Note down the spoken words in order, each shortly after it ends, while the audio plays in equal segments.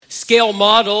Scale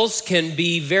models can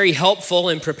be very helpful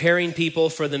in preparing people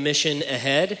for the mission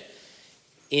ahead.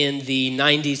 In the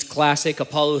 90s classic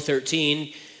Apollo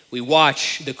 13, we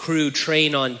watch the crew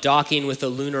train on docking with the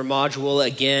lunar module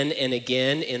again and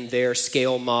again in their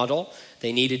scale model.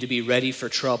 They needed to be ready for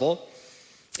trouble.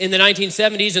 In the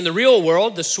 1970s, in the real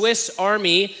world, the Swiss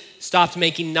Army stopped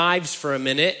making knives for a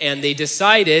minute, and they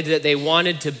decided that they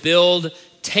wanted to build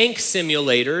tank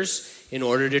simulators in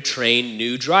order to train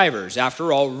new drivers.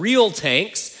 After all, real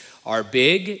tanks are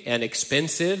big and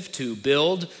expensive to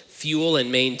build, fuel,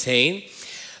 and maintain.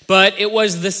 But it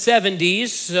was the 70s,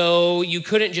 so you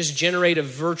couldn't just generate a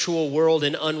virtual world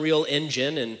in Unreal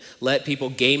Engine and let people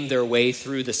game their way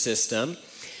through the system.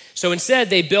 So instead,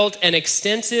 they built an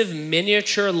extensive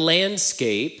miniature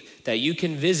landscape that you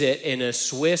can visit in a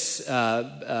Swiss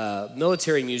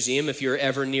military museum if you're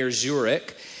ever near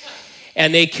Zurich.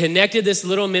 And they connected this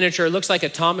little miniature, it looks like a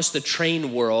Thomas the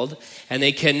Train world, and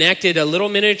they connected a little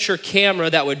miniature camera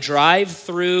that would drive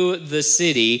through the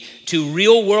city to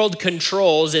real-world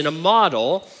controls in a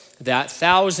model that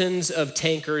thousands of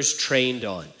tankers trained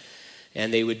on.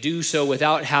 And they would do so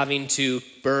without having to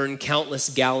burn countless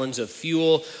gallons of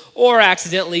fuel or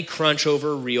accidentally crunch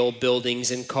over real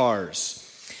buildings and cars.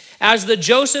 As the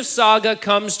Joseph saga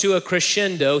comes to a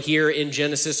crescendo here in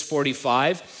Genesis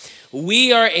 45,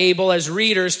 we are able as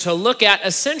readers to look at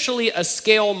essentially a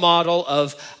scale model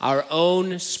of our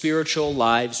own spiritual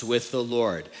lives with the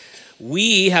Lord.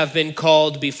 We have been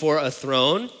called before a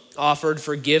throne, offered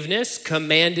forgiveness,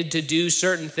 commanded to do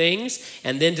certain things,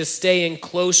 and then to stay in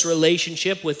close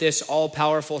relationship with this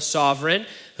all-powerful sovereign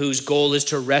whose goal is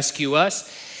to rescue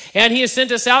us. And he has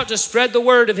sent us out to spread the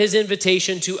word of his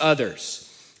invitation to others.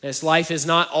 This life is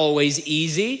not always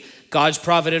easy. God's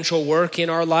providential work in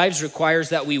our lives requires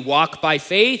that we walk by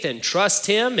faith and trust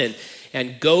him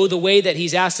and go the way that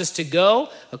he's asked us to go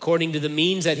according to the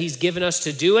means that he's given us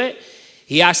to do it.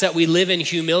 He asks that we live in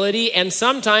humility, and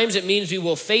sometimes it means we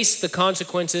will face the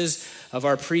consequences of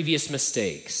our previous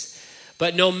mistakes.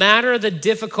 But no matter the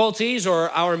difficulties or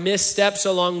our missteps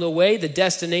along the way, the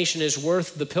destination is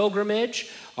worth the pilgrimage.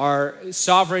 Our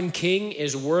sovereign king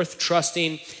is worth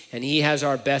trusting, and he has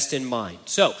our best in mind.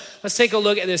 So let's take a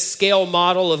look at this scale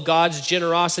model of God's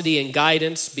generosity and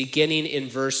guidance beginning in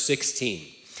verse 16.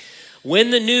 When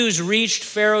the news reached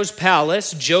Pharaoh's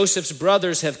palace, Joseph's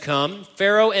brothers have come.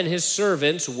 Pharaoh and his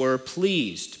servants were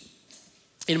pleased.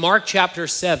 In Mark chapter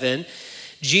 7,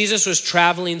 Jesus was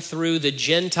traveling through the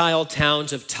Gentile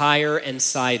towns of Tyre and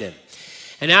Sidon.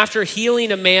 And after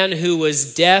healing a man who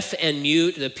was deaf and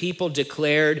mute, the people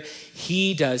declared,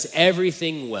 "He does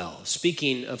everything well."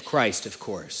 Speaking of Christ, of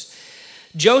course.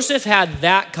 Joseph had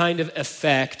that kind of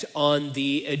effect on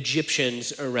the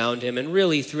Egyptians around him and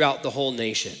really throughout the whole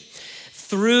nation.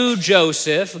 Through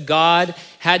Joseph, God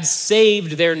had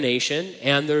saved their nation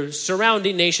and the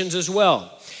surrounding nations as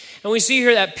well. And we see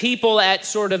here that people at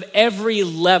sort of every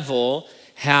level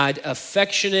had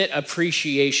affectionate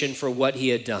appreciation for what he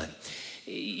had done.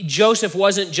 Joseph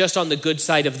wasn't just on the good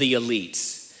side of the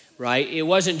elites, right? It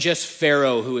wasn't just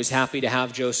Pharaoh who was happy to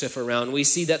have Joseph around. We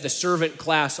see that the servant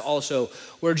class also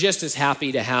were just as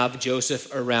happy to have Joseph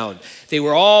around. They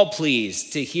were all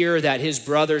pleased to hear that his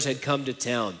brothers had come to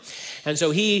town. And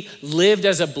so he lived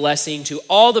as a blessing to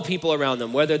all the people around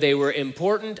them, whether they were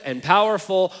important and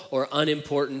powerful or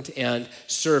unimportant and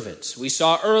servants. We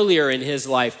saw earlier in his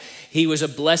life, he was a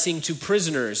blessing to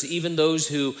prisoners, even those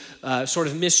who sort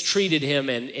of mistreated him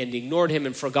and ignored him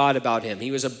and forgot about him.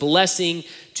 He was a blessing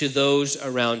to those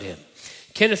around him.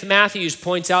 Kenneth Matthews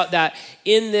points out that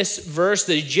in this verse,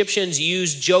 the Egyptians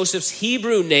used Joseph's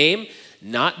Hebrew name,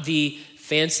 not the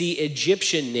fancy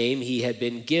Egyptian name he had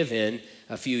been given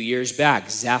a few years back,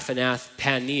 Zaphanath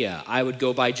Paneah. I would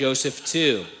go by Joseph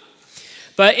too.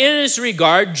 But in this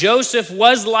regard, Joseph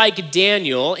was like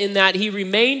Daniel in that he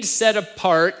remained set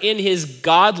apart in his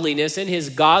godliness, in his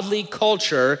godly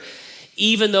culture,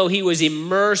 even though he was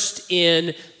immersed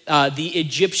in the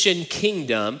Egyptian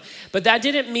kingdom. But that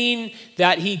didn't mean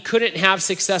that he couldn't have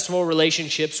successful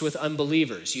relationships with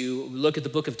unbelievers. You look at the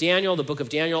book of Daniel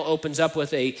opens up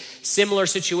with a similar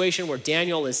situation where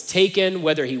Daniel is taken,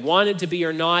 whether he wanted to be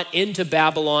or not, into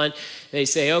Babylon. They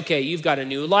say, okay, you've got a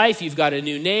new life, you've got a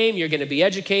new name, you're going to be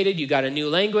educated, you got a new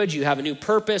language, you have a new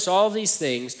purpose, all of these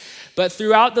things. But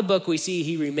throughout the book, we see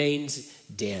he remains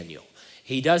Daniel.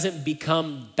 He doesn't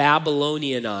become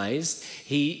Babylonianized.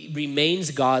 He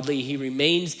remains godly. He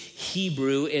remains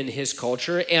Hebrew in his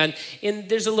culture. And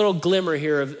there's a little glimmer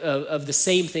here of the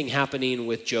same thing happening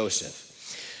with Joseph.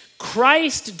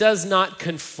 Christ does not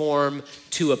conform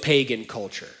to a pagan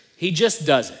culture. He just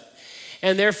doesn't.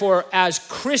 And therefore, as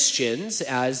Christians,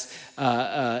 as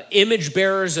image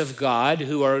bearers of God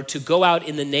who are to go out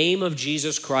in the name of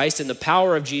Jesus Christ, in the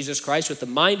power of Jesus Christ, with the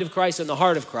mind of Christ and the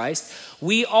heart of Christ,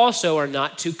 we also are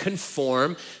not to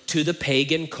conform to the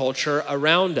pagan culture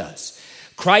around us.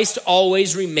 Christ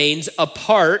always remains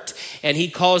apart, and he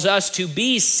calls us to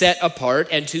be set apart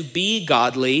and to be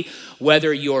godly,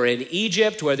 whether you're in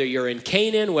Egypt, whether you're in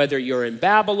Canaan, whether you're in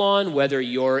Babylon, whether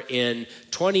you're in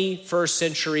 21st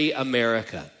century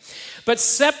America. But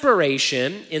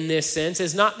separation, in this sense,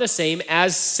 is not the same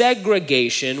as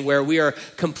segregation, where we are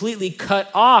completely cut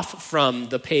off from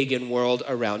the pagan world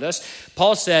around us.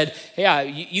 Paul said, yeah,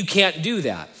 you can't do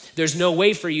that. There's no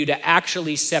way for you to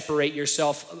actually separate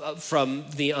yourself from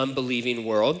the unbelieving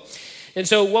world. And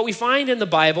so what we find in the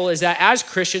Bible is that as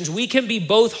Christians, we can be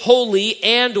both holy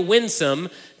and winsome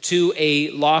to a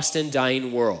lost and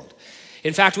dying world.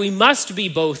 In fact, we must be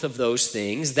both of those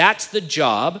things. That's the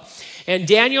job. And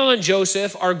Daniel and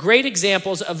Joseph are great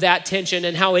examples of that tension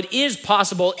and how it is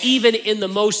possible even in the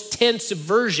most tense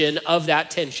version of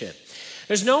that tension.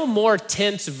 There's no more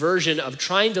tense version of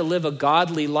trying to live a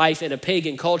godly life in a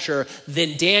pagan culture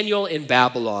than Daniel in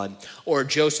Babylon or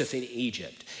Joseph in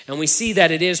Egypt. And we see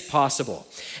that it is possible.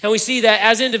 And we see that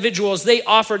as individuals, they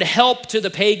offered help to the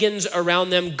pagans around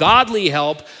them, godly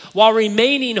help, while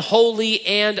remaining holy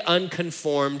and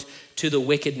unconformed to the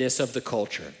wickedness of the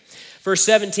culture. Verse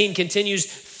 17 continues,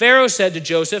 Pharaoh said to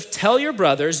Joseph, tell your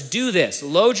brothers, do this,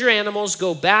 load your animals,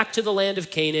 go back to the land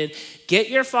of Canaan, get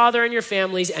your father and your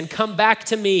families, and come back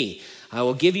to me. I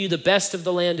will give you the best of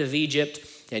the land of Egypt,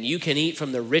 and you can eat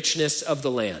from the richness of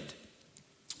the land.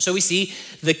 So we see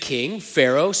the king,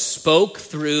 Pharaoh, spoke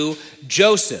through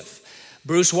Joseph.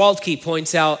 Bruce Waltke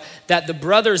points out that the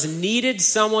brothers needed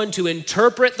someone to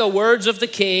interpret the words of the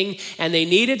king, and they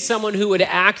needed someone who would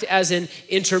act as an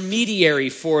intermediary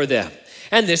for them.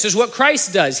 And this is what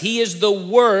Christ does. He is the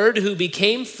Word who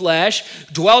became flesh,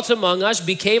 dwelt among us,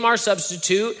 became our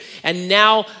substitute, and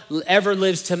now ever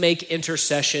lives to make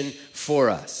intercession for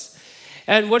us.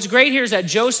 And what's great here is that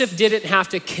Joseph didn't have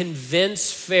to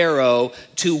convince Pharaoh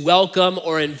to welcome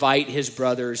or invite his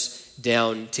brothers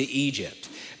down to Egypt.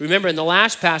 Remember, in the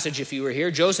last passage, if you were here,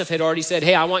 Joseph had already said,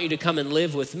 hey, I want you to come and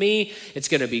live with me. It's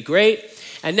going to be great.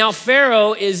 And now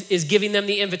Pharaoh is giving them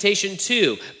the invitation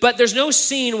too. But there's no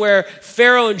scene where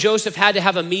Pharaoh and Joseph had to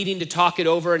have a meeting to talk it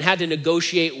over and had to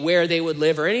negotiate where they would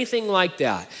live or anything like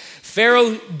that.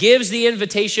 Pharaoh gives the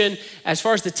invitation, as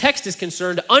far as the text is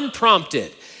concerned,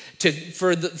 unprompted.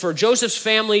 For Joseph's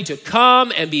family to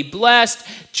come and be blessed,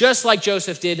 just like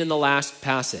Joseph did in the last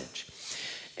passage.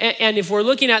 And if we're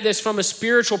looking at this from a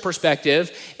spiritual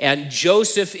perspective, and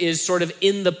Joseph is sort of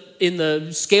in the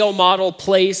scale model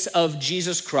place of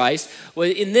Jesus Christ, well,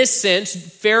 in this sense,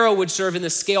 Pharaoh would serve in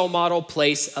the scale model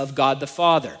place of God the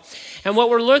Father. And what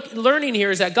we're learning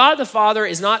here is that God the Father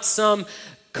is not some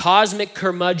cosmic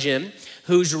curmudgeon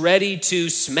who's ready to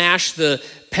smash the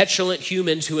petulant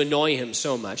humans who annoy him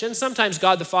so much. And sometimes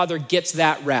God the Father gets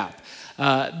that rap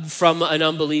from an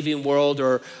unbelieving world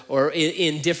or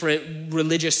in different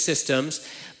religious systems.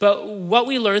 But what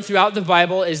we learn throughout the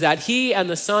Bible is that he and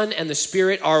the Son and the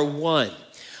Spirit are one.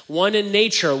 One in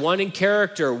nature, one in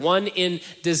character, one in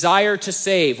desire to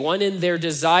save, one in their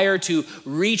desire to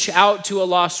reach out to a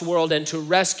lost world and to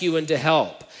rescue and to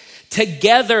help.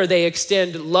 Together they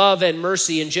extend love and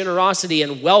mercy and generosity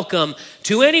and welcome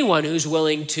to anyone who's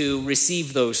willing to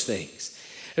receive those things.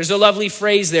 There's a lovely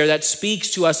phrase there that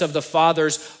speaks to us of the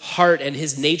Father's heart and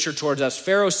his nature towards us.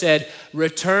 Pharaoh said,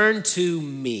 return to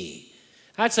me.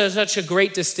 That's such a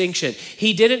great distinction.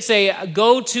 He didn't say,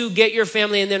 go to get your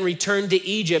family and then return to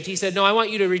Egypt. He said, no, I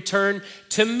want you to return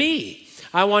to me.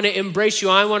 I want to embrace you.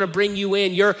 I want to bring you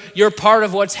in. You're part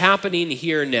of what's happening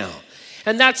here now.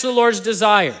 And that's the Lord's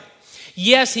desire.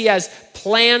 Yes, he has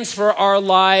plans for our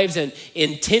lives and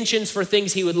intentions for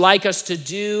things he would like us to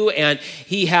do, and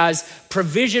he has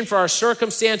provision for our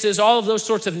circumstances, all of those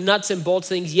sorts of nuts and bolts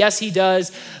things. Yes, he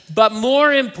does. But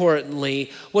more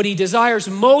importantly, what he desires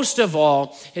most of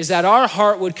all is that our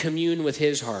heart would commune with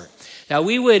his heart. That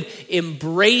we would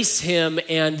embrace him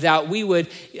and that we would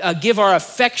give our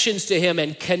affections to him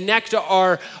and connect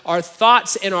our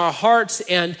thoughts and our hearts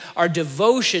and our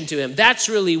devotion to him. That's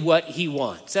really what he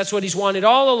wants. That's what he's wanted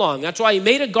all along. That's why he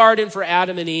made a garden for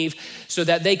Adam and Eve so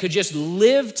that they could just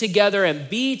live together and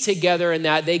be together and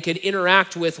that they could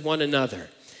interact with one another.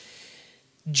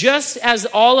 Just as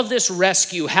all of this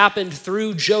rescue happened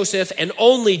through Joseph and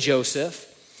only Joseph,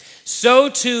 so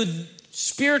too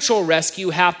spiritual rescue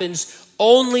happens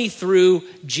only through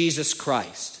Jesus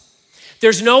Christ.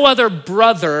 There's no other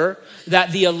brother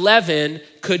that the 11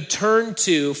 could turn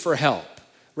to for help,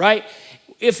 right?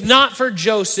 if not for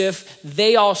Joseph,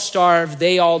 they all starve,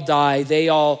 they all die, they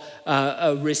all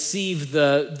receive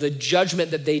the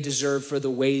judgment that they deserve for the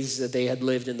ways that they had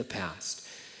lived in the past.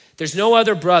 There's no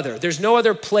other brother. There's no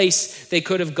other place they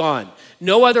could have gone.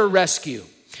 No other rescue.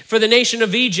 For the nation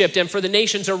of Egypt and for the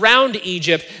nations around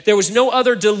Egypt, there was no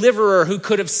other deliverer who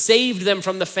could have saved them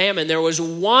from the famine. There was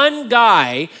one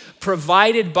guy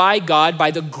provided by God, by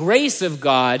the grace of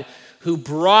God, who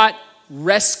brought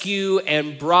rescue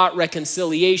and brought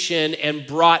reconciliation and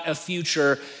brought a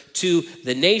future to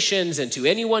the nations and to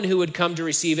anyone who would come to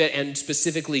receive it, and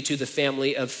specifically to the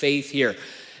family of faith here.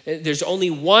 There's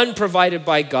only one provided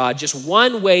by God, just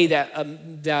one way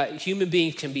that human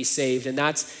beings can be saved, and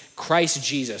that's Christ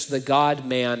Jesus, the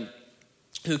God-man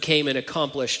who came and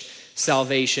accomplished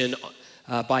salvation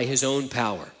by his own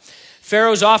power.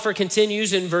 Pharaoh's offer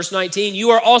continues in verse 19. You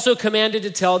are also commanded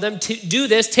to tell them to do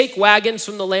this. Take wagons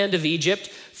from the land of Egypt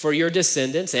for your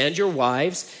descendants and your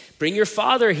wives. Bring your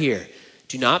father here.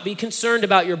 Do not be concerned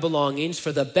about your belongings,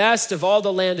 for the best of all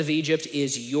the land of Egypt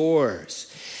is yours.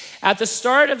 At the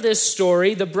start of this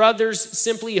story, the brothers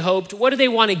simply hoped, what do they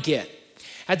want to get?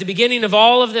 At the beginning of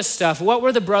all of this stuff, what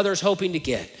were the brothers hoping to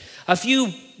get? A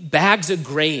few bags of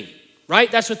grain, right?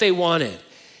 That's what they wanted,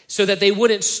 so that they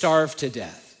wouldn't starve to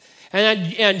death.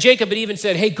 And Jacob had even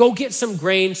said, hey, go get some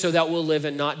grain so that we'll live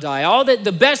and not die. All that,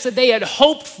 the best that they had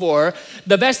hoped for,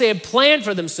 the best they had planned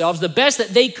for themselves, the best that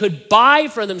they could buy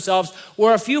for themselves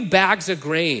were a few bags of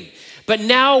grain. But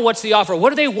now what's the offer?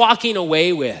 What are they walking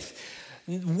away with?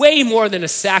 Way more than a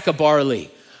sack of barley,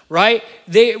 right?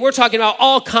 We're talking about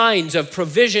all kinds of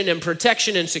provision and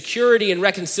protection and security and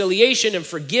reconciliation and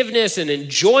forgiveness and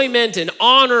enjoyment and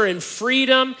honor and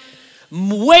freedom.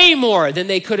 Way more than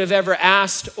they could have ever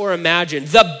asked or imagined.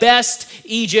 The best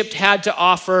Egypt had to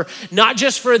offer, not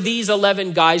just for these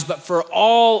 11 guys, but for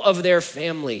all of their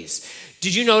families.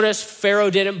 Did you notice Pharaoh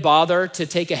didn't bother to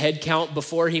take a head count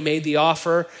before he made the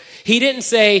offer? He didn't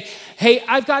say, hey,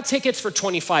 I've got tickets for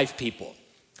 25 people.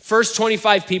 First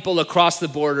 25 people across the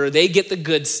border, they get the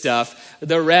good stuff.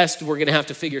 The rest, we're going to have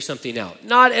to figure something out.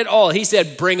 Not at all. He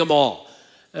said, bring them all.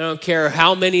 I don't care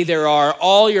how many there are,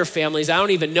 all your families. I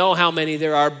don't even know how many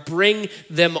there are. Bring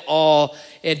them all.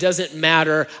 It doesn't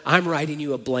matter. I'm writing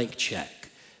you a blank check.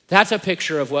 That's a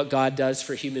picture of what God does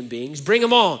for human beings. Bring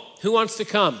them all. Who wants to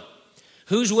come?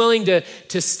 Who's willing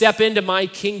to step into my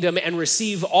kingdom and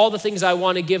receive all the things I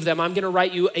want to give them? I'm going to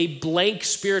write you a blank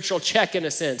spiritual check in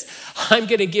a sense. I'm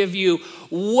going to give you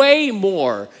way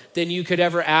more than you could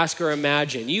ever ask or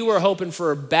imagine. You were hoping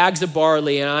for bags of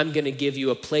barley, and I'm going to give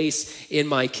you a place in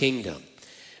my kingdom.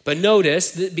 But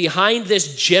notice that behind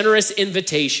this generous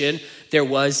invitation, there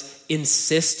was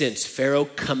insistence. Pharaoh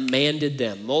commanded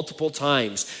them multiple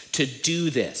times to do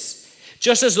this.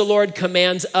 Just as the Lord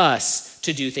commands us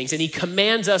to do things, and he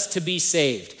commands us to be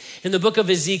saved. In the book of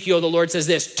Ezekiel, the Lord says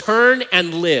this, turn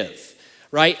and live,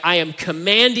 right? I am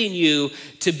commanding you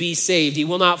to be saved. He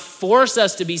will not force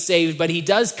us to be saved, but he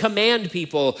does command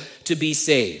people to be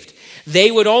saved. They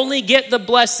would only get the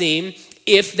blessing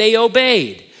if they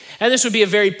obeyed. And this would be a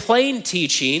very plain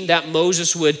teaching that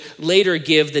Moses would later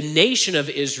give the nation of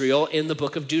Israel in the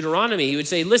book of Deuteronomy. He would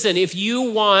say, listen, if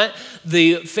you want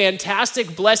the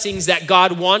fantastic blessings that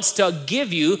God wants to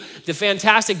give you, the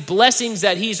fantastic blessings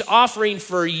that he's offering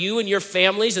for you and your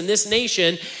families and this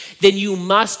nation, then you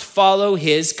must follow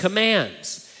his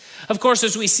commands. Of course,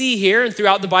 as we see here and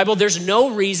throughout the Bible, there's no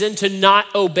reason to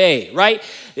not obey, right?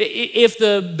 If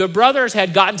the brothers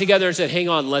had gotten together and said, hang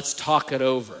on, let's talk it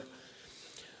over,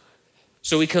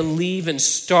 so we can leave and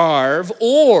starve,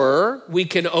 or we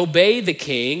can obey the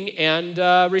king and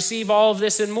receive all of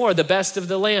this and more, the best of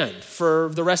the land for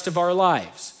the rest of our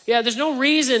lives. Yeah, there's no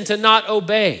reason to not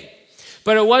obey.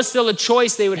 But it was still a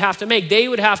choice they would have to make. They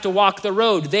would have to walk the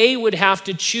road. They would have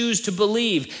to choose to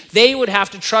believe. They would have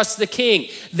to trust the king.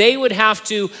 They would have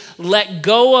to let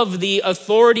go of the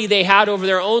authority they had over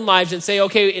their own lives and say,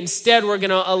 okay, instead we're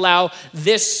going to allow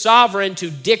this sovereign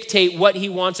to dictate what he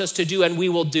wants us to do, and we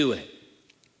will do it.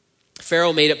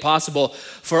 Pharaoh made it possible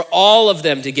for all of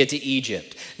them to get to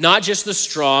Egypt. Not just the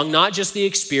strong, not just the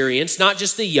experienced, not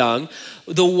just the young.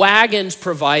 The wagons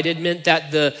provided meant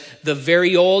that the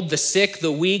very old, the sick,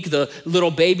 the weak, the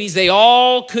little babies, they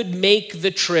all could make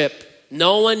the trip.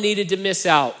 No one needed to miss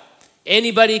out.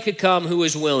 Anybody could come who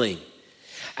was willing.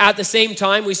 At the same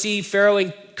time, we see Pharaoh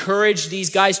encourage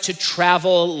these guys to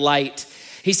travel light.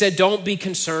 He said, don't be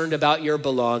concerned about your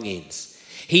belongings.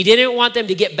 He didn't want them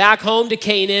to get back home to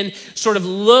Canaan, sort of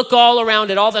look all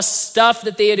around at all the stuff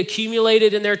that they had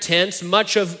accumulated in their tents.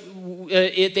 Much of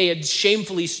it they had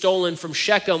shamefully stolen from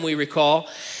Shechem, we recall.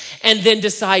 and then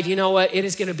decide, you know what, it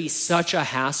is going to be such a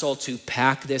hassle to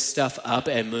pack this stuff up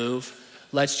and move.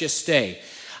 Let's just stay.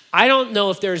 I don't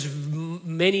know if there's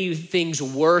many things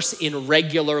worse in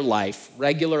regular life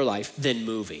than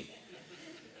moving.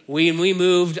 We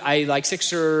moved, about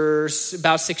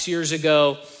 6 years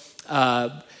ago.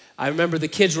 I remember the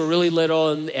kids were really little,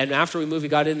 and after we moved, we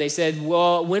got in, they said,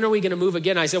 well, when are we going to move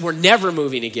again? I said, we're never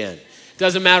moving again.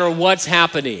 Doesn't matter what's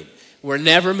happening. We're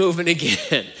never moving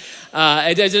again.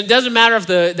 It doesn't matter if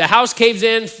the house caves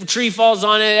in, tree falls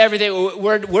on it, everything.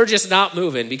 We're just not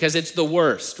moving because it's the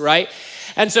worst, right?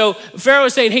 And so Pharaoh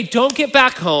is saying, hey, don't get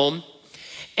back home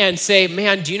and say,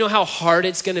 man, do you know how hard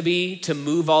it's going to be to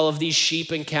move all of these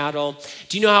sheep and cattle?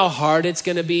 Do you know how hard it's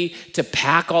going to be to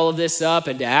pack all of this up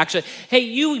and to actually, hey,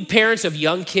 you parents of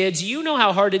young kids, you know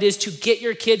how hard it is to get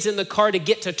your kids in the car to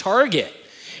get to Target.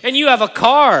 And you have a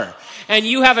car, and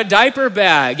you have a diaper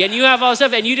bag, and you have all this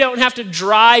stuff, and you don't have to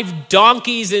drive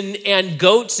donkeys and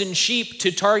goats and sheep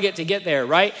to Target to get there,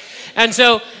 right? And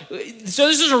so this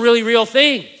is a really real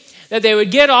thing. That they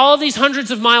would get all these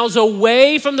hundreds of miles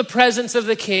away from the presence of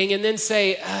the king and then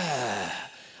say,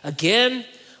 again,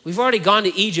 we've already gone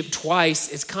to Egypt twice.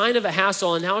 It's kind of a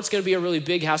hassle, and now it's going to be a really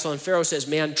big hassle. And Pharaoh says,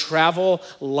 man, travel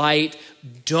light.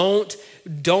 Don't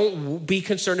be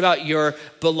concerned about your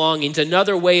belongings.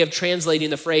 Another way of translating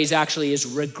the phrase actually is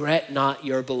regret not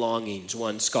your belongings,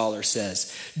 one scholar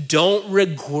says. Don't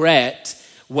regret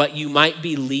what you might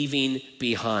be leaving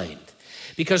behind.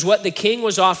 Because what the king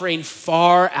was offering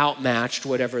far outmatched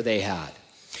whatever they had.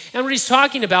 And what he's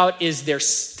talking about is their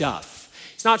stuff.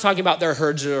 He's not talking about their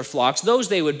herds or their flocks. Those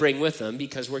they would bring with them,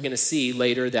 because we're going to see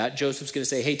later that Joseph's going to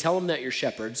say, hey, tell them that you're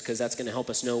shepherds, because that's going to help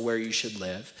us know where you should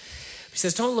live. He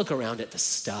says, don't look around at the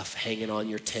stuff hanging on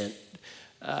your tent.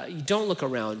 You don't look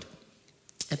around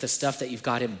at the stuff that you've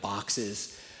got in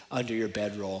boxes under your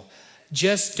bedroll.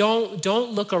 Just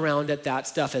don't look around at that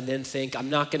stuff and then think, I'm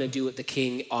not going to do what the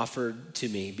king offered to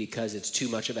me because it's too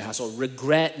much of a hassle.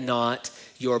 Regret not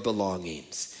your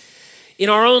belongings. In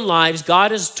our own lives,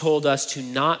 God has told us to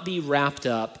not be wrapped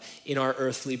up in our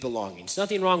earthly belongings.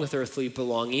 Nothing wrong with earthly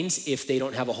belongings if they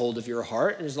don't have a hold of your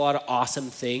heart. There's a lot of awesome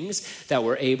things that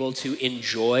we're able to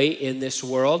enjoy in this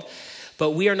world.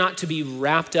 But we are not to be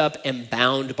wrapped up and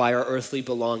bound by our earthly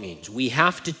belongings. We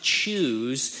have to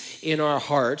choose in our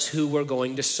hearts who we're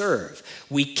going to serve.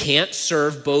 We can't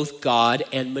serve both God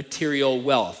and material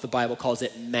wealth. The Bible calls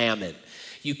it mammon.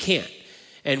 You can't.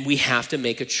 And we have to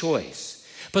make a choice.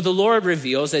 But the Lord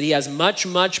reveals that he has much,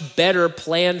 much better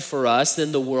planned for us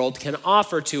than the world can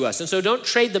offer to us. And so don't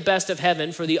trade the best of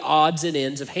heaven for the odds and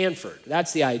ends of Hanford.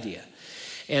 That's the idea.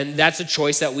 And that's a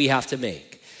choice that we have to make.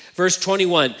 Verse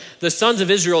 21, the sons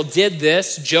of Israel did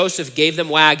this. Joseph gave them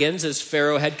wagons as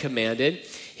Pharaoh had commanded.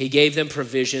 He gave them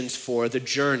provisions for the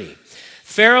journey.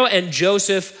 Pharaoh and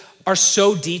Joseph are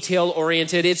so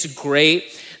detail-oriented. It's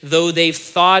great. Though they've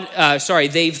thought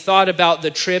about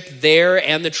the trip there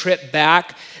and the trip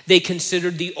back. They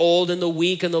considered the old and the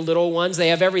weak and the little ones. They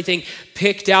have everything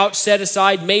picked out, set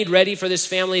aside, made ready for this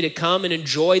family to come and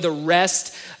enjoy the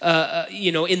rest,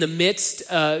 in the midst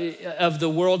of the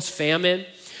world's famine.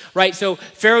 Right, so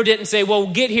Pharaoh didn't say, well,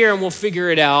 we'll get here and we'll figure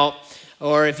it out.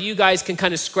 Or if you guys can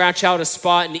kind of scratch out a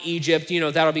spot in Egypt,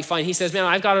 that'll be fine. He says, man,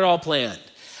 I've got it all planned.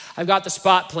 I've got the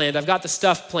spot planned. I've got the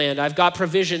stuff planned. I've got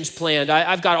provisions planned.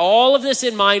 I've got all of this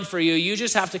in mind for you. You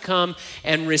just have to come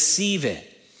and receive it.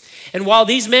 And while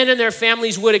these men and their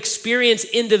families would experience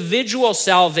individual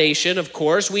salvation, of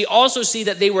course, we also see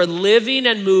that they were living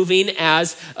and moving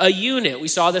as a unit. We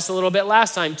saw this a little bit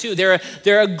last time too. They're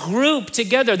a group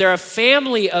together. They're a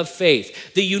family of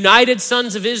faith. The United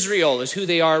Sons of Israel is who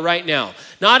they are right now.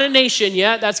 Not a nation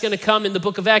yet. That's going to come in the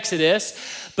book of Exodus.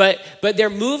 But they're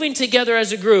moving together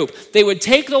as a group. They would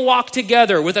take the walk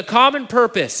together with a common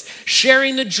purpose,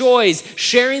 sharing the joys,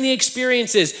 sharing the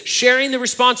experiences, sharing the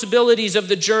responsibilities of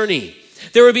the journey.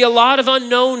 There would be a lot of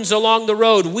unknowns along the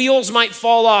road. Wheels might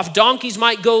fall off. Donkeys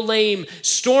might go lame.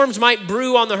 Storms might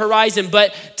brew on the horizon.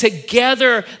 But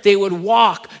together they would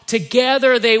walk.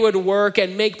 Together they would work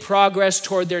and make progress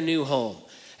toward their new home.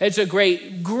 It's a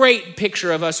great, great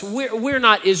picture of us. We're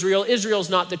not Israel. Israel's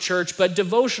not the church. But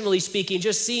devotionally speaking,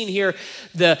 just seeing here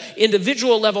the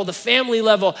individual level, the family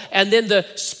level, and then the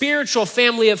spiritual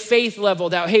family of faith level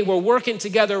that, hey, we're working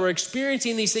together. We're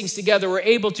experiencing these things together. We're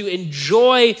able to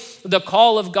enjoy the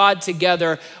call of God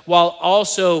together while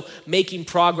also making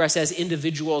progress as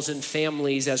individuals and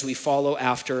families as we follow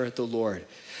after the Lord.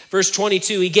 Verse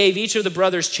 22, he gave each of the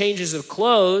brothers changes of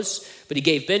clothes, but he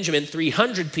gave Benjamin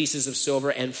 300 pieces of silver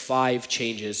and 5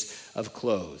 changes of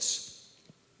clothes.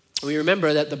 We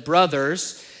remember that the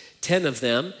brothers, 10 of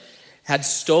them, had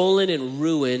stolen and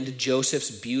ruined Joseph's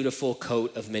beautiful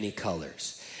coat of many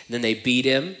colors. And then they beat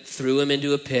him, threw him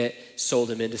into a pit,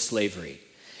 sold him into slavery.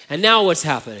 And now what's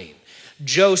happening?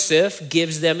 Joseph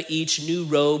gives them each new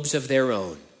robes of their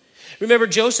own. Remember,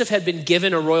 Joseph had been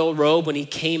given a royal robe when he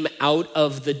came out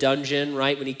of the dungeon,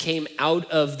 right? When he came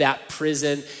out of that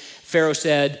prison, Pharaoh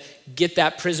said, get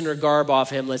that prisoner garb off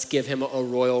him. Let's give him a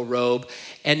royal robe.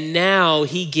 And now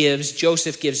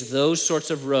Joseph gives those sorts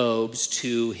of robes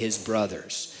to his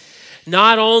brothers.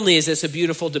 Not only is this a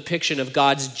beautiful depiction of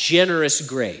God's generous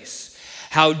grace,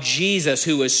 how Jesus,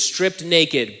 who was stripped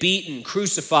naked, beaten,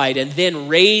 crucified, and then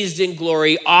raised in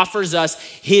glory, offers us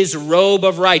his robe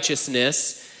of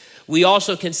righteousness, we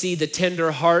also can see the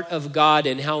tender heart of God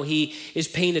and how he is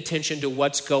paying attention to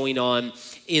what's going on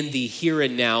in the here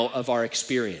and now of our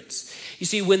experience. You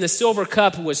see, when the silver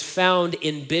cup was found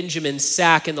in Benjamin's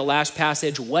sack in the last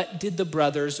passage, what did the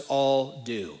brothers all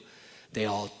do? They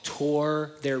all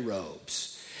tore their robes.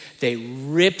 They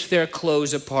ripped their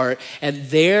clothes apart, and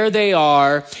there they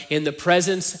are in the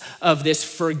presence of this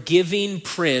forgiving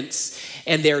prince,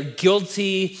 and they're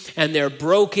guilty, and they're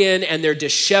broken, and they're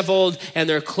disheveled, and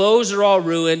their clothes are all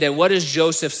ruined. And what does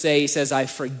Joseph say? He says, I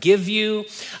forgive you.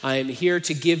 I am here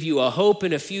to give you a hope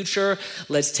and a future.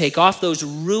 Let's take off those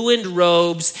ruined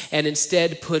robes and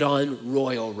instead put on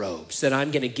royal robes that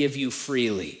I'm going to give you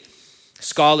freely.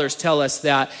 Scholars tell us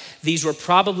that these were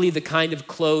probably the kind of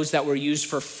clothes that were used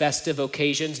for festive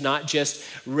occasions, not just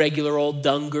regular old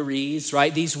dungarees,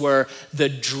 right? These were the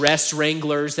dress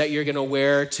Wranglers that you're going to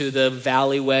wear to the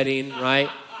Valley wedding,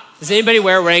 right? Does anybody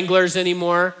wear Wranglers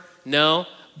anymore? No?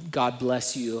 God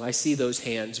bless you. I see those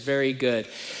hands. Very good.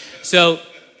 So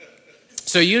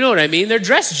you know what I mean? They're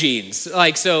dress jeans.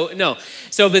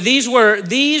 But these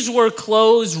were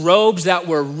clothes, robes that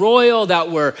were royal, that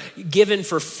were given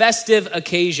for festive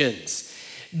occasions.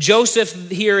 Joseph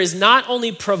here is not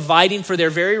only providing for their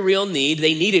very real need.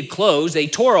 They needed clothes. They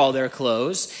tore all their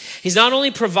clothes. He's not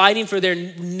only providing for their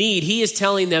need, he is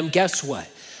telling them, guess what?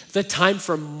 The time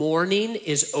for mourning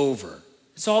is over.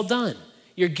 It's all done.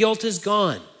 Your guilt is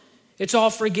gone. It's all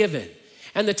forgiven.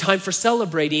 And the time for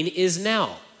celebrating is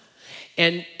now.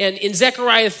 And in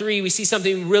Zechariah 3, we see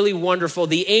something really wonderful.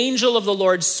 The angel of the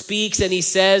Lord speaks, and he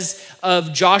says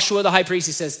of Joshua the high priest,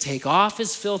 he says, take off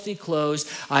his filthy clothes.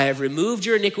 I have removed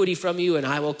your iniquity from you, and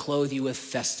I will clothe you with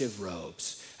festive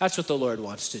robes. That's what the Lord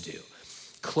wants to do.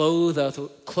 Clothe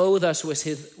us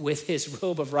with his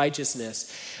robe of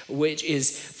righteousness, which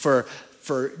is for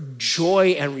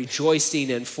joy and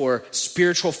rejoicing and for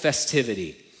spiritual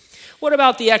festivity. What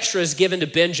about the extras given to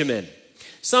Benjamin?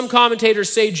 Some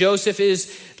commentators say Joseph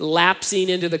is lapsing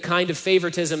into the kind of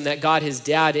favoritism that got his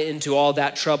dad into all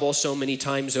that trouble so many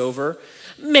times over.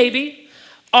 Maybe.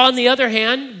 On the other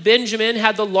hand, Benjamin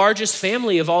had the largest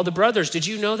family of all the brothers. Did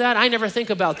you know that? I never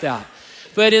think about that.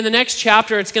 But in the next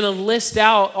chapter, it's going to list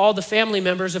out all the family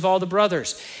members of all the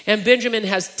brothers. And Benjamin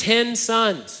has 10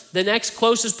 sons. The next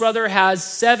closest brother has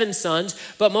 7 sons,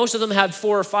 but most of them had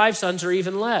 4 or 5 sons or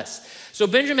even less. So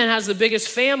Benjamin has the biggest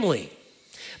family.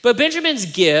 But Benjamin's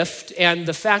gift and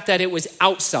the fact that it was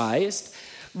outsized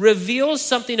reveals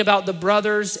something about the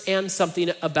brothers and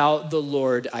something about the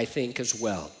Lord, I think, as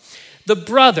well. The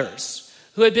brothers,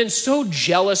 who had been so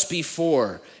jealous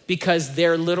before because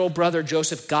their little brother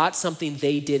Joseph got something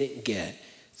they didn't get,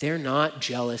 they're not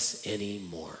jealous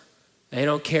anymore. They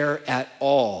don't care at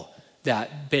all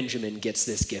that Benjamin gets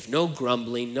this gift. No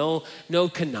grumbling, no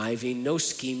conniving, no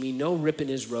scheming, no ripping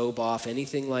his robe off,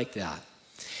 anything like that.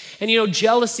 And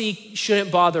jealousy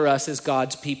shouldn't bother us as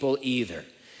God's people either.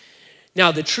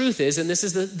 Now, the truth is, and this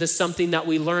is the something that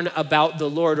we learn about the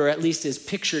Lord, or at least is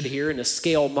pictured here in a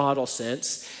scale model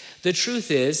sense. The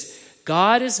truth is,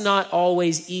 God is not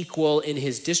always equal in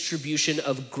his distribution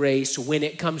of grace when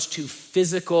it comes to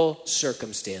physical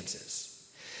circumstances.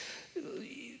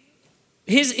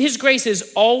 His grace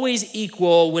is always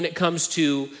equal when it comes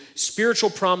to spiritual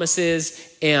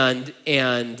promises and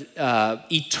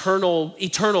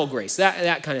eternal grace,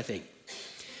 that kind of thing.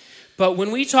 But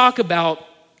when we talk about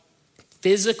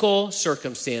physical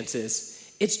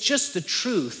circumstances, it's just the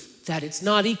truth that it's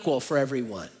not equal for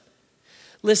everyone.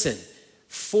 Listen,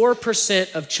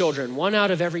 4% of children, 1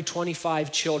 out of every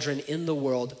 25 children in the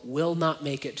world will not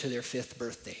make it to their 5th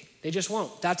birthday. They just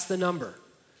won't. That's the number.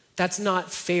 That's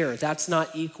not fair. That's not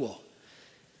equal.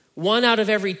 1 out of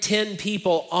every 10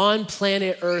 people on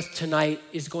planet Earth tonight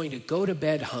is going to go to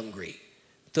bed hungry.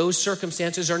 Those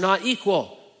circumstances are not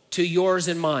equal to yours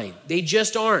and mine. They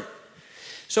just aren't.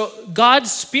 So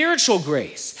God's spiritual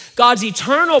grace, God's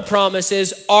eternal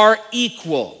promises are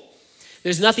equal.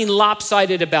 There's nothing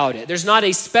lopsided about it. There's not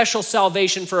a special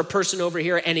salvation for a person over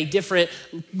here and a different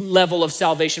level of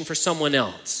salvation for someone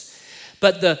else.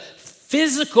 But the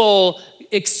physical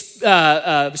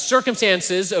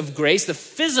circumstances of grace, the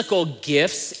physical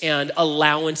gifts and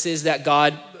allowances that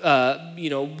God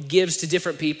gives to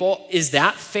different people, is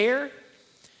that fair?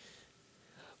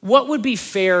 What would be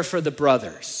fair for the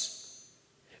brothers?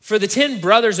 For the 10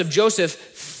 brothers of Joseph,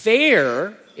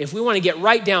 fair, if we want to get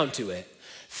right down to it,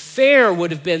 fair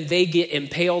would have been they get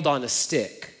impaled on a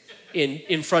stick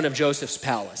in front of Joseph's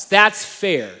palace. That's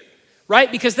fair,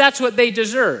 right? Because that's what they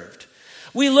deserved.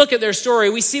 We look at their story,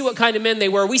 we see what kind of men they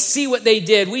were, we see what they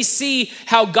did, we see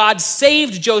how God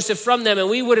saved Joseph from them, and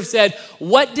we would have said,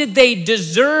 what did they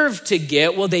deserve to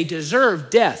get? Well, they deserved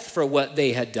death for what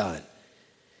they had done.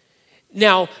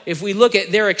 Now, if we look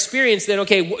at their experience, then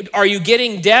okay, are you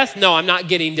getting death? No, I'm not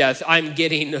getting death. I'm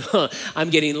getting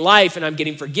life, and I'm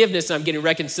getting forgiveness, and I'm getting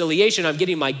reconciliation. I'm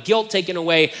getting my guilt taken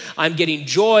away. I'm getting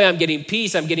joy. I'm getting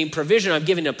peace. I'm getting provision. I'm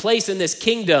given a place in this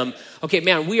kingdom. Okay,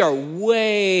 man, we are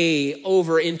way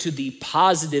over into the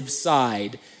positive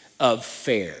side of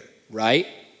fair, right?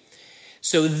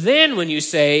 So then when you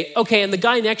say, okay, and the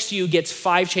guy next to you gets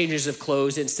 5 changes of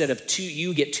clothes instead of 2,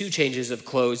 you get 2 changes of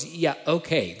clothes. Yeah,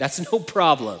 okay, that's no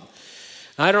problem.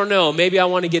 I don't know, maybe I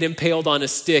want to get impaled on a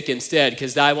stick instead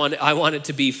because I want it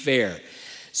to be fair.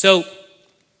 So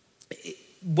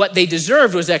what they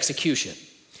deserved was execution.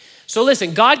 So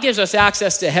listen, God gives us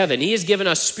access to heaven. He has given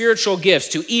us spiritual gifts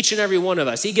to each and every one of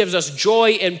us. He gives us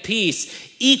joy and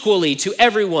peace equally to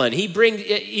everyone.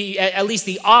 At least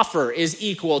the offer is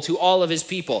equal to all of his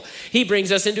people. He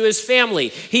brings us into his family.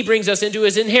 He brings us into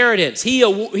his inheritance.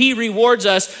 He rewards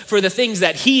us for the things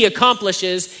that he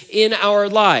accomplishes in our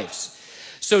lives.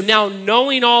 So now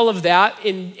knowing all of that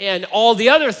and all the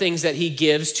other things that he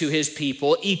gives to his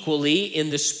people equally in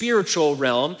the spiritual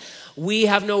realm, we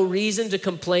have no reason to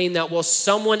complain that, well,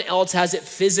 someone else has it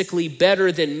physically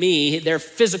better than me. Their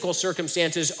physical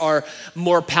circumstances are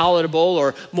more palatable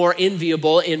or more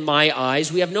enviable in my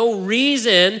eyes. We have no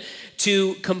reason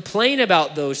to complain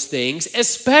about those things,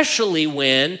 especially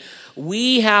when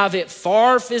we have it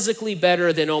far physically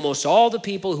better than almost all the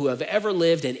people who have ever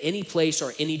lived in any place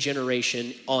or any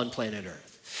generation on planet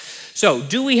Earth. So,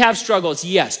 do we have struggles?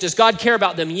 Yes. Does God care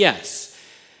about them? Yes.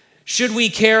 Should we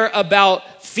care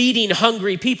about feeding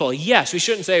hungry people? Yes. We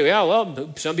shouldn't say, yeah,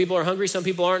 well, some people are hungry, some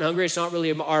people aren't hungry. It's not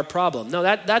really our problem. No,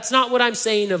 that's not what I'm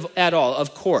saying at all,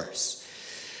 of course.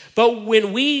 But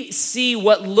when we see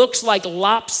what looks like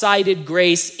lopsided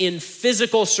grace in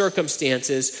physical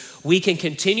circumstances, we can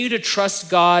continue to trust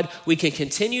God, we can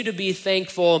continue to be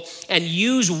thankful, and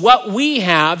use what we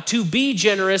have to be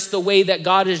generous the way that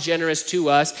God is generous to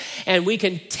us, and we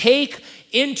can take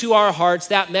into our hearts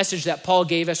that message that Paul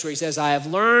gave us where he says, I have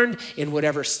learned in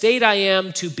whatever state I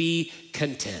am to be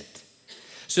content.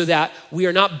 So that we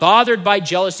are not bothered by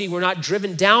jealousy, we're not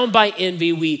driven down by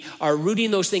envy, we are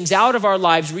rooting those things out of our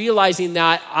lives, realizing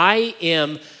that I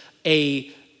am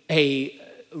a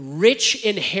rich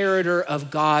inheritor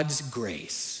of God's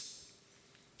grace.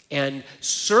 And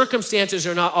circumstances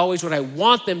are not always what I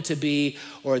want them to be,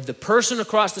 or the person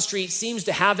across the street seems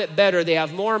to have it better. They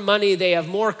have more money, they have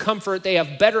more comfort, they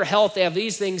have better health, they have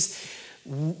these things.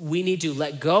 We need to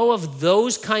let go of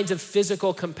those kinds of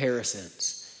physical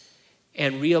comparisons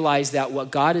and realize that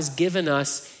what God has given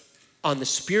us on the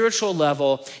spiritual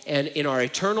level and in our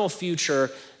eternal future,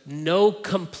 no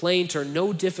complaint or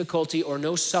no difficulty or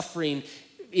no suffering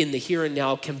in the here and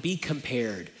now can be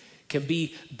compared, can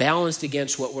be balanced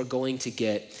against what we're going to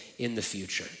get in the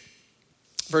future.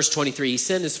 Verse 23, he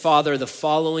sent his father the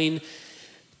following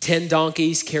 10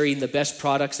 donkeys carrying the best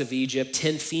products of Egypt,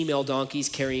 10 female donkeys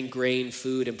carrying grain,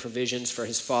 food, and provisions for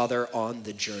his father on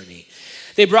the journey.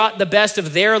 They brought the best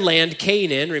of their land,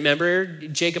 Canaan. Remember,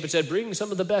 Jacob had said, bring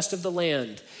some of the best of the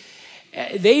land.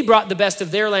 They brought the best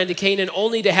of their land to Canaan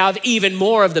only to have even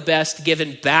more of the best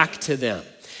given back to them.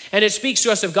 And it speaks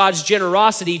to us of God's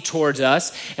generosity towards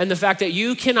us and the fact that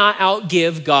you cannot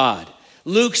outgive God.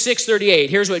 Luke 6:38,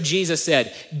 here's what Jesus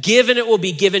said. Given it will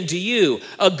be given to you.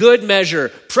 A good measure,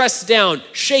 pressed down,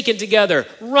 shaken together,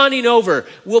 running over,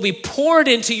 will be poured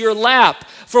into your lap.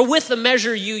 For with the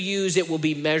measure you use, it will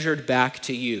be measured back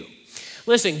to you.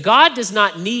 Listen, God does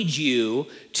not need you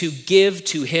to give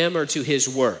to him or to his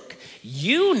work.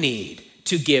 You need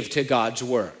to give to God's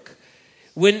work.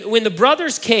 When the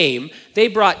brothers came, they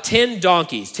brought 10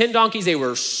 donkeys. 10 donkeys they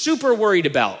were super worried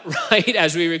about, right?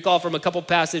 As we recall from a couple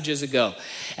passages ago.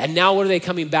 And now what are they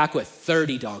coming back with?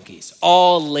 30 donkeys,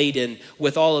 all laden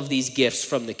with all of these gifts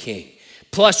from the king.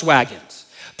 Plus wagons,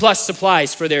 plus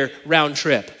supplies for their round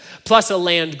trip, plus a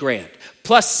land grant,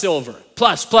 plus silver,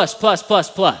 plus, plus, plus, plus,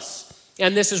 plus.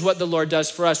 And this is what the Lord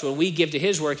does for us. When we give to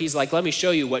his work, he's like, let me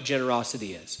show you what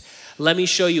generosity is. Let me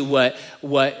show you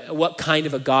what kind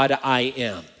of a God I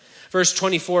am. Verse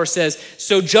 24 says,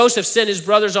 so Joseph sent his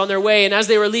brothers on their way, and as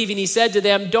they were leaving, he said to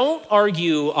them, don't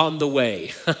argue on the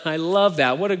way. I love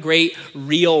that. What a great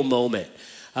real moment.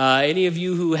 Any of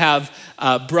you who have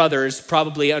brothers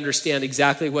probably understand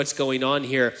exactly what's going on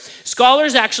here.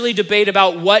 Scholars actually debate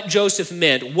about what Joseph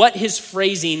meant, what his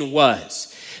phrasing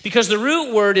was, because the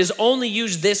root word is only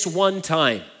used this one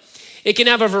time. It can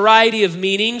have a variety of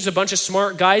meanings. A bunch of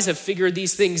smart guys have figured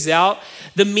these things out.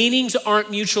 The meanings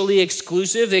aren't mutually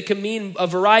exclusive. It can mean a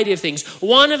variety of things.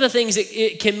 One of the things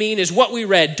it can mean is what we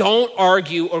read. Don't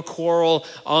argue or quarrel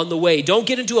on the way. Don't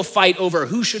get into a fight over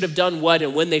who should have done what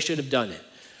and when they should have done it,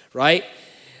 right?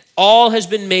 All has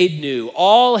been made new.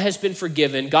 All has been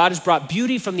forgiven. God has brought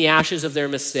beauty from the ashes of their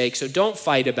mistakes, so don't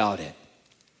fight about it.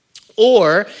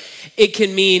 Or it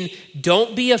can mean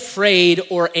don't be afraid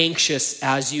or anxious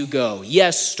as you go.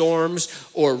 Yes, storms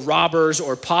or robbers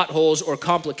or potholes or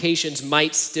complications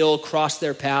might still cross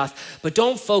their path, but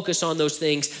don't focus on those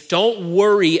things. Don't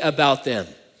worry about them.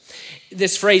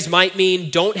 This phrase might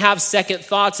mean don't have second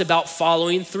thoughts about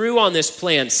following through on this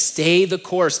plan. Stay the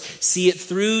course. See it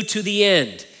through to the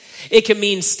end. It can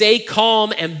mean stay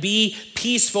calm and be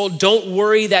peaceful. Don't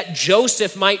worry that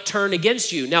Joseph might turn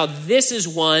against you. Now, this is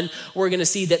one we're going to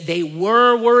see that they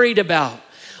were worried about.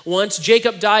 Once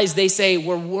Jacob dies, they say,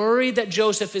 we're worried that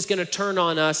Joseph is going to turn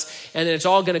on us and then it's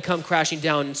all going to come crashing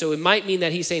down. And so it might mean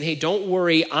that he's saying, hey, don't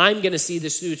worry. I'm going to see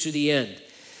this through to the end.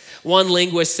 One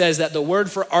linguist says that the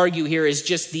word for argue here is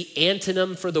just the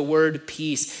antonym for the word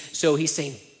peace. So he's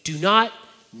saying, do not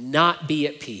be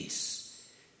at peace.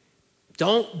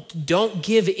 Don't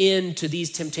give in to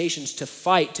these temptations to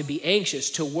fight, to be anxious,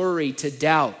 to worry, to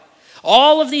doubt.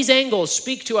 All of these angles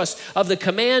speak to us of the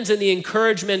commands and the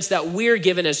encouragements that we're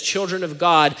given as children of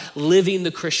God living the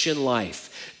Christian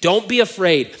life. Don't be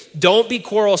afraid. Don't be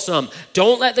quarrelsome.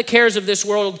 Don't let the cares of this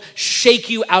world shake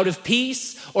you out of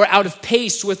peace or out of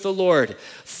pace with the Lord.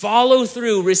 Follow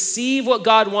through. Receive what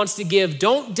God wants to give.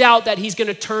 Don't doubt that he's going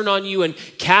to turn on you and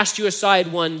cast you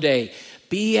aside one day.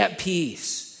 Be at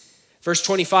peace. Verse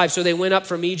 25, so they went up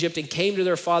from Egypt and came to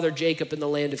their father Jacob in the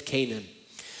land of Canaan.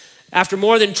 After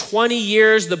more than 20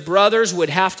 years, the brothers would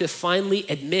have to finally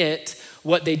admit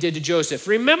what they did to Joseph.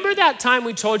 Remember that time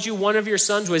we told you one of your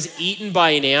sons was eaten by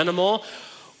an animal?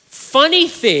 Funny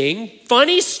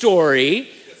story.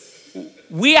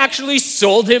 We actually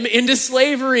sold him into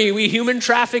slavery. We human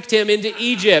trafficked him into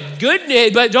Egypt. Good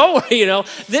news, but don't worry,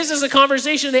 this is a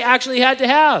conversation they actually had to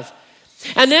have.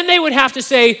 And then they would have to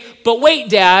say, but wait,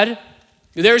 Dad,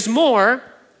 there's more.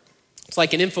 It's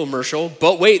like an infomercial,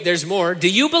 but wait, there's more. Do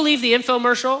you believe the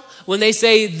infomercial when they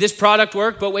say this product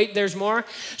worked, but wait, there's more?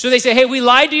 So they say, hey, we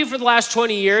lied to you for the last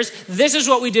 20 years. This is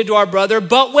what we did to our brother,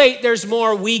 but wait, there's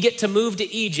more. We get to move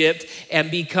to Egypt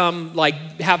and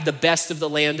have the best of the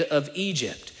land of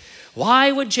Egypt.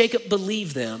 Why would Jacob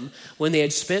believe them when they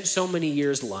had spent so many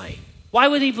years lying? Why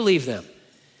would he believe them?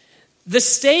 The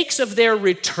stakes of their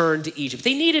return to Egypt.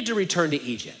 They needed to return to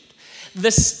Egypt.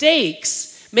 The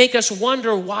stakes make us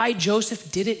wonder why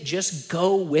Joseph didn't just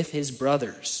go with his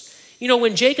brothers.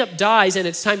 When Jacob dies and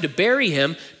it's time to bury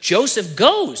him, Joseph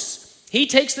goes. He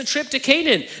takes the trip to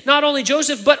Canaan. Not only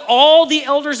Joseph, but all the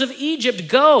elders of Egypt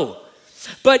go.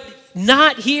 But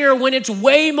not here when it's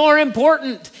way more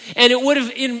important. And it would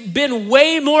have been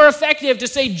way more effective to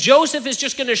say Joseph is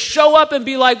just going to show up and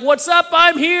be like, what's up?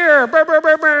 I'm here. Brr, brr,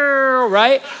 brr, brr,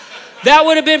 right? That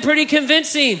would have been pretty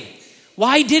convincing.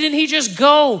 Why didn't he just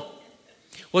go?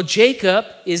 Well, Jacob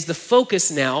is the focus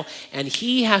now, and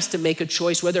he has to make a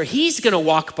choice whether he's going to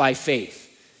walk by faith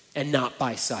and not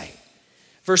by sight.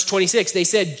 Verse 26, they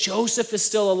said, Joseph is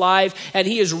still alive, and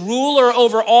he is ruler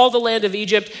over all the land of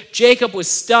Egypt. Jacob was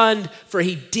stunned, for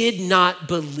he did not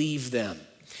believe them.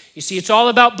 You see, it's all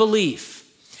about belief.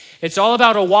 It's all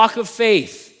about a walk of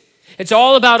faith. It's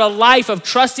all about a life of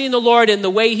trusting the Lord in the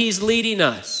way he's leading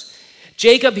us.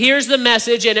 Jacob hears the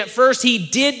message, and at first he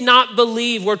did not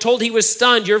believe. We're told he was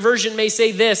stunned. Your version may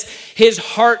say this, his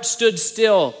heart stood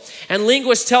still. And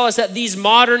linguists tell us that these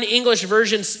modern English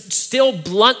versions still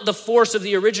blunt the force of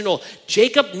the original.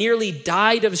 Jacob nearly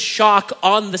died of shock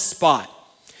on the spot.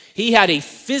 He had a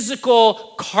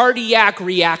physical cardiac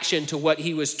reaction to what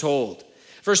he was told.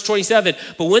 Verse 27,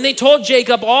 but when they told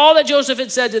Jacob all that Joseph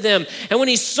had said to them, and when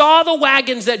he saw the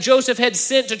wagons that Joseph had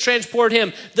sent to transport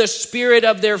him, the spirit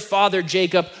of their father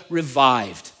Jacob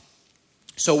revived.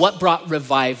 So what brought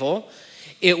revival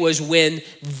It was when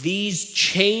these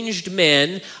changed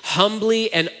men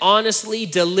humbly and honestly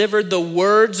delivered the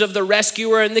words of the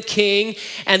rescuer and the king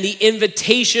and the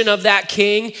invitation of that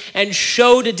king and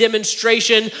showed a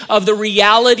demonstration of the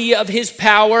reality of his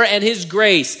power and his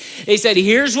grace. They said,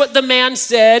 here's what the man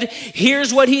said.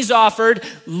 Here's what he's offered.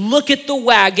 Look at the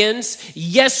wagons.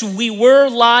 Yes, we were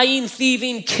lying,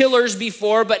 thieving killers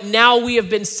before, but now we have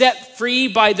been set free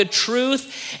by the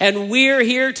truth. And we're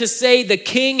here to say the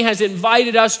king has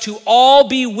invited us to all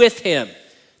be with him.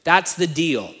 That's the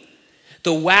deal.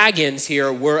 The wagons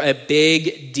here were a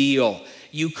big deal.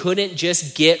 You couldn't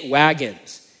just get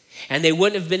wagons. And they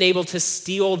wouldn't have been able to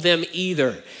steal them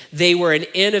either. They were an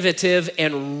innovative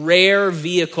and rare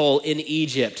vehicle in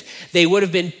Egypt. They would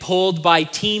have been pulled by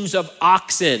teams of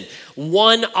oxen.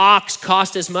 One ox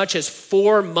cost as much as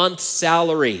 4 months'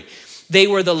 salary. They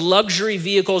were the luxury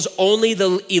vehicles only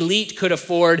the elite could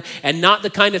afford and not the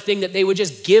kind of thing that they would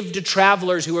just give to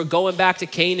travelers who were going back to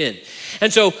Canaan.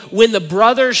 And so when the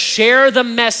brothers share the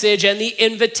message and the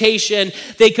invitation,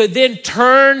 they could then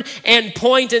turn and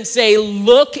point and say,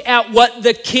 look at what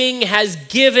the king has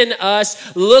given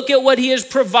us. Look at what he has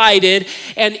provided.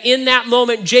 And in that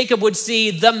moment, Jacob would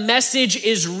see the message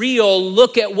is real.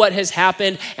 Look at what has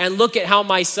happened and look at how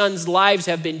my sons' lives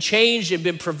have been changed and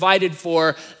been provided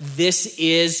for. This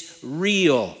is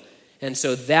real. And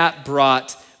so that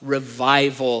brought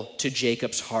revival to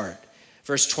Jacob's heart.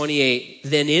 Verse 28,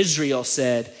 then Israel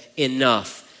said,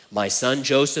 enough, my son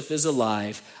Joseph is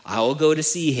alive. I will go to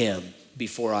see him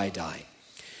before I die.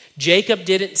 Jacob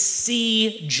didn't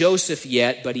see Joseph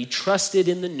yet, but he trusted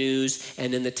in the news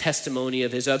and in the testimony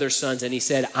of his other sons. And he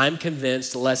said, I'm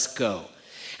convinced, let's go.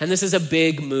 And this is a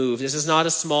big move. This is not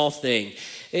a small thing.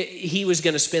 He was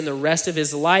going to spend the rest of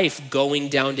his life going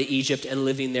down to Egypt and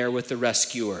living there with the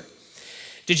rescuer.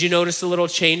 Did you notice a little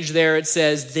change there? It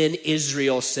says, then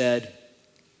Israel said.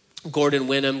 Gordon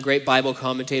Wenham, great Bible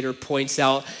commentator, points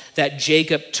out that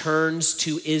Jacob turns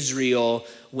to Israel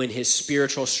when his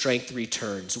spiritual strength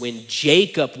returns. When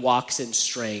Jacob walks in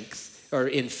strength or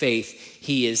in faith,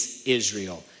 he is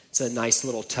Israel. It's a nice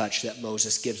little touch that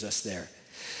Moses gives us there.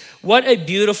 What a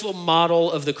beautiful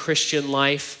model of the Christian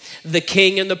life. The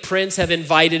king and the prince have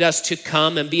invited us to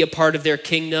come and be a part of their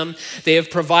kingdom. They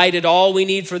have provided all we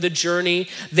need for the journey.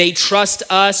 They trust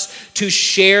us to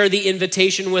share the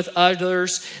invitation with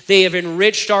others. They have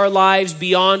enriched our lives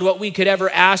beyond what we could ever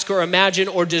ask or imagine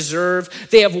or deserve.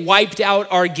 They have wiped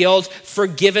out our guilt,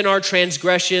 forgiven our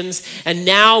transgressions, and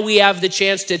now we have the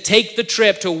chance to take the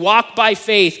trip to walk by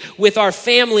faith with our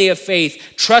family of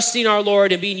faith, trusting our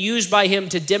Lord and being used by him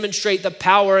to demonstrate the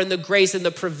power and the grace and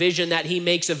the provision that he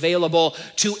makes available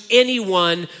to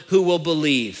anyone who will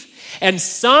believe. And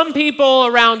some people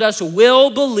around us will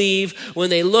believe when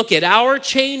they look at our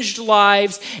changed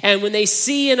lives and when they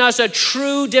see in us a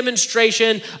true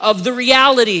demonstration of the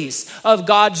realities of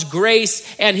God's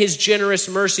grace and his generous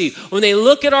mercy. When they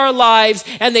look at our lives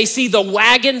and they see the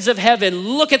wagons of heaven,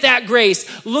 look at that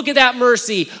grace, look at that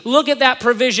mercy, look at that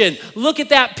provision, look at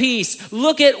that peace,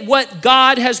 look at what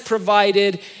God has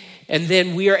provided. And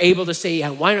then we are able to say,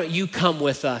 yeah, why don't you come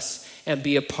with us and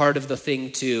be a part of the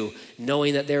thing too,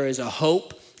 knowing that there is a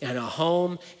hope and a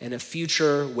home and a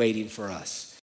future waiting for us.